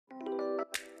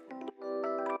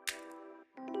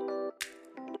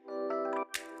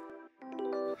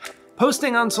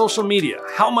Posting on social media,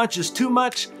 how much is too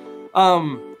much?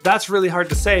 That's really hard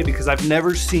to say because I've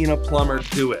never seen a plumber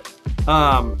do it.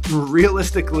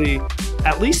 Realistically,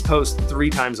 at least post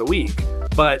 3 times a week.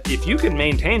 But if you can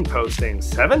maintain posting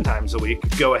 7 times a week,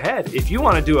 go ahead. If you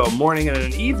want to do a morning and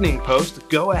an evening post,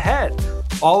 go ahead.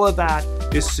 All of that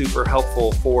is super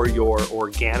helpful for your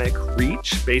organic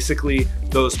reach. Basically,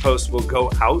 those posts will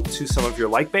go out to some of your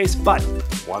like base, but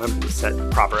want to set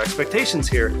proper expectations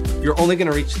here. You're only going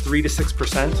to reach 3 to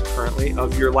 6% currently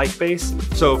of your like base.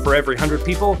 So for every 100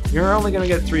 people, you're only going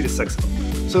to get 3 to 6 of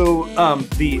them. So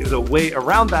the way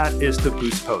around that is to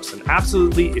boost posts. And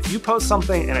absolutely, if you post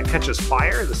something and it catches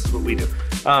fire, this is what we do.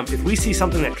 If we see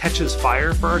something that catches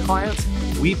fire for our clients,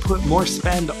 we put more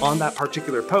spend on that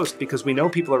particular post because we know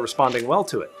people are responding well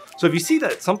to it. So if you see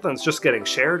that something's just getting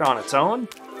shared on its own,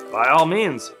 by all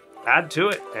means, add to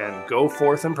it and go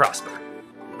forth and prosper.